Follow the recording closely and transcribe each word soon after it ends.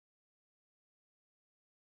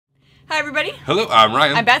Hi, everybody. Hello, I'm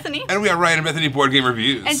Ryan. I'm Bethany. And we are Ryan and Bethany Board Game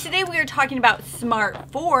Reviews. And today we are talking about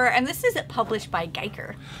Smart 4, and this is published by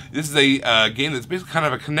Geiger. This is a game that's basically kind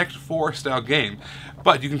of a Connect 4 style game,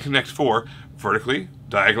 but you can Connect 4 vertically,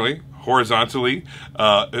 diagonally, horizontally.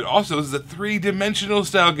 It also is a three-dimensional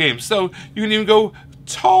style game, so you can even go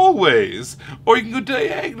tall ways, or you can go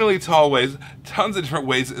diagonally tall ways. Tons of different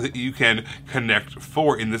ways that you can Connect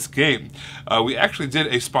 4 in this game. We actually did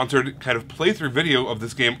a sponsored kind of playthrough video of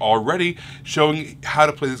this game already, showing how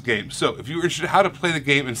to play this game. So if you're interested in how to play the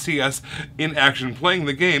game and see us in action playing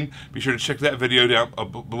the game, be sure to check that video down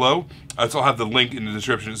below. So I'll have the link in the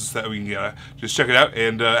description so that we can just check it out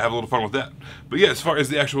and have a little fun with that. But yeah, as far as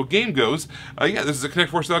the actual game goes, yeah, this is a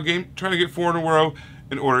Connect 4 style game, trying to get 4 in a row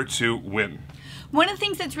in order to win. One of the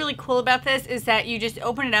things that's really cool about this is that you just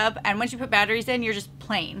open it up, and once you put batteries in, you're just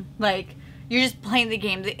playing. Like, you're just playing the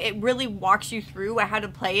game. It really walks you through how to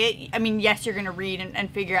play it. I mean, yes, you're going to read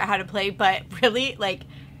and figure out how to play, but really, like,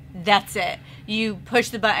 that's it. You push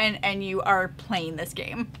the button, and you are playing this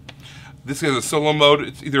game. This has a solo mode.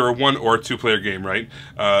 It's either a 1 or a 2-player game, right?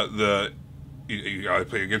 You either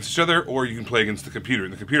play against each other, or you can play against the computer.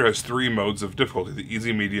 And the computer has 3 modes of difficulty: the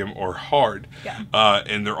easy, medium, or hard. Yeah.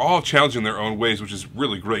 And they're all challenging in their own ways, which is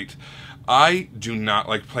really great. I do not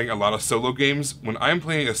like playing a lot of solo games. When I'm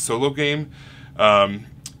playing a solo game,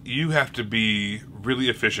 you have to be really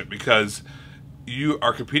efficient because you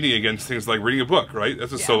are competing against things like reading a book, right?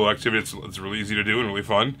 That's a solo activity. It's really easy to do and really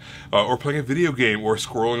fun. Or playing a video game, or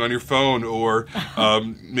scrolling on your phone, or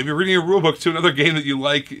maybe reading a rule book to another game that you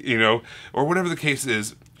like, you know, or whatever the case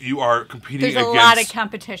is. You are competing against... There's a lot of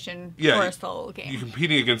competition for a solo game. You're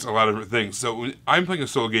competing against a lot of different things. So when I'm playing a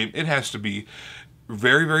solo game, it has to be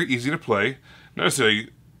very, very easy to play. Not necessarily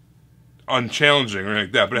unchallenging or anything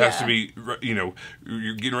like that, but it has to be, you know,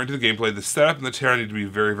 you're getting right into the gameplay. The setup and the terrain need to be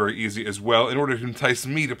very, very easy as well in order to entice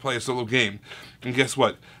me to play a solo game. And guess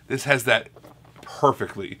what? This has that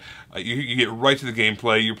perfectly. You get right to the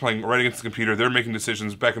gameplay. You're playing right against the computer. They're making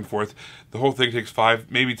decisions back and forth. The whole thing takes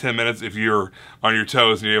 5, maybe 10 minutes if you're on your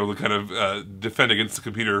toes and you're able to kind of defend against the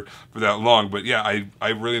computer for that long. But yeah, I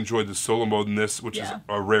really enjoyed the solo mode in this, which is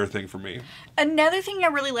a rare thing for me. Another thing I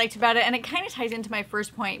really liked about it, and it kind of ties into my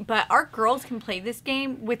first point, but our girls can play this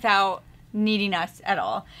game without needing us at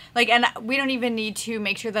all. Like, and we don't even need to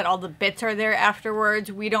make sure that all the bits are there afterwards.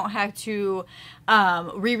 We don't have to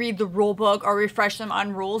reread the rule book or refresh them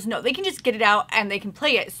on rules. No, they can just get it out and they can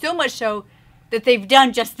play it. So much so that they've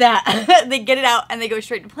done just that. They get it out and they go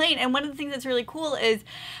straight to playing. And one of the things that's really cool is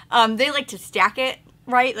they like to stack it.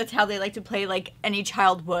 Right? That's how they like to play, like any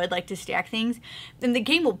child would, like to stack things. Then the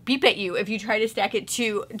game will beep at you if you try to stack it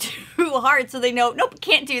too hard, so they know, nope,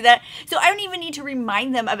 can't do that. So I don't even need to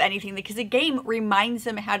remind them of anything because the game reminds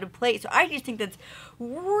them how to play. So I just think that's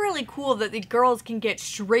really cool that the girls can get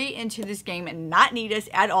straight into this game and not need us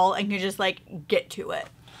at all and can just, like, get to it.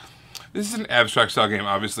 This is an abstract style game,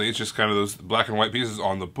 obviously. It's just kind of those black and white pieces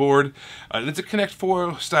on the board. And it's a Connect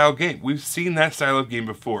 4 style game. We've seen that style of game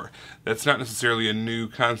before. That's not necessarily a new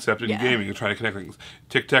concept in gaming. You're trying to connect things.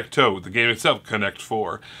 Tic-tac-toe, the game itself, Connect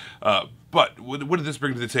 4. But what did this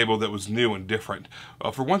bring to the table that was new and different?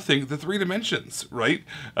 For one thing, the 3 dimensions, right?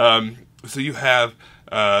 So you have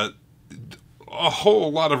a whole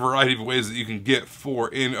lot of variety of ways that you can get 4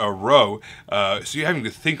 in a row. So you're having to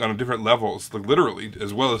think on different levels, like literally,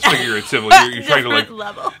 as well as figuratively. You're trying to,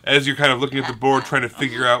 like, as you're kind of looking at the board, trying to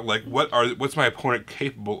figure out, like, what's my opponent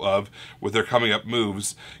capable of with their coming up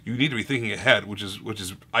moves. You need to be thinking ahead, which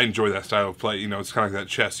is I enjoy that style of play. You know, it's kind of like that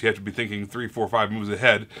chess. You have to be thinking 3, 4, 5 moves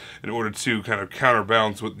ahead in order to kind of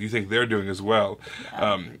counterbalance what you think they're doing as well.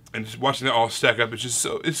 And just watching that all stack up, it's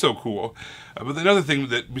so cool. But another thing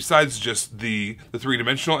that, besides just the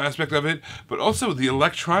 3-dimensional aspect of it, but also the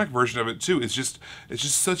electronic version of it too, it's just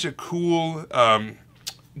such a cool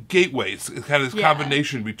gateway. It's kind of this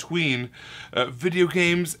combination between video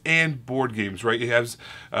games and board games, right? It has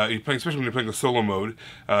you're playing, especially when you're playing the solo mode,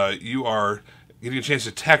 you are getting a chance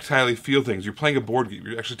to tactilely feel things. You're playing a board game.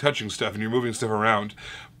 You're actually touching stuff and you're moving stuff around,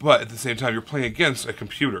 but at the same time, you're playing against a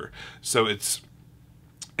computer. So it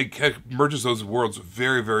merges those worlds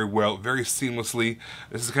very, very well, very seamlessly.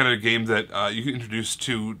 This is the kind of game that you can introduce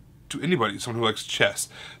to anybody, someone who likes chess,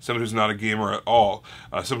 someone who's not a gamer at all,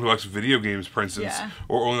 someone who likes video games, for instance,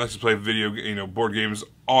 or only likes to play board games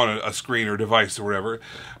on a screen or device or whatever.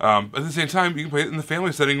 At the same time, you can play it in the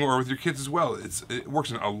family setting or with your kids as well. It works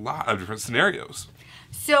in a lot of different scenarios.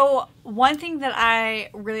 So one thing that I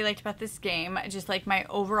really liked about this game, just like my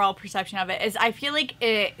overall perception of it, is I feel like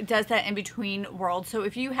it does that in between world. So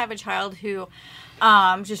if you have a child who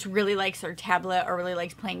just really likes their tablet or really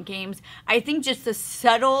likes playing games, I think just the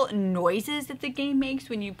subtle noises that the game makes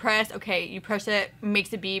when you press, okay, you press it,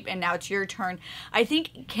 makes a beep, and now it's your turn, I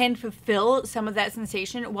think can fulfill some of that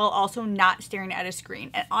sensation while also not staring at a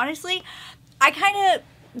screen. And honestly, I kind of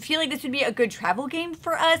feel like this would be a good travel game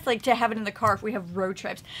for us, like to have it in the car if we have road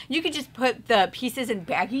trips. You could just put the pieces in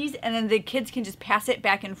baggies and then the kids can just pass it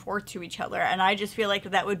back and forth to each other, and I just feel like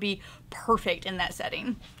that would be perfect in that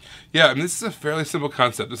setting. Yeah, I mean, this is a fairly simple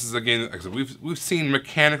concept. This is a game that, like I said, we've seen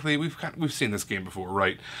mechanically. We've seen this game before,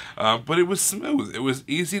 right? But it was smooth. It was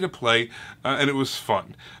easy to play, and it was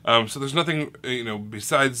fun. So there's nothing,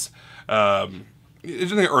 besides.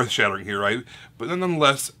 It's nothing earth-shattering here, right? But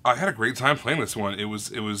nonetheless, I had a great time playing this one. It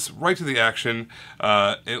was right to the action.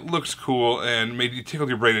 It looked cool and made you tickle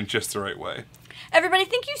your brain in just the right way. Everybody,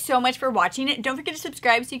 thank you so much for watching it. Don't forget to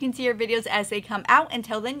subscribe so you can see our videos as they come out.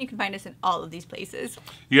 Until then, you can find us in all of these places.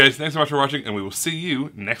 You guys, thanks so much for watching, and we will see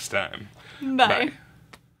you next time. Bye.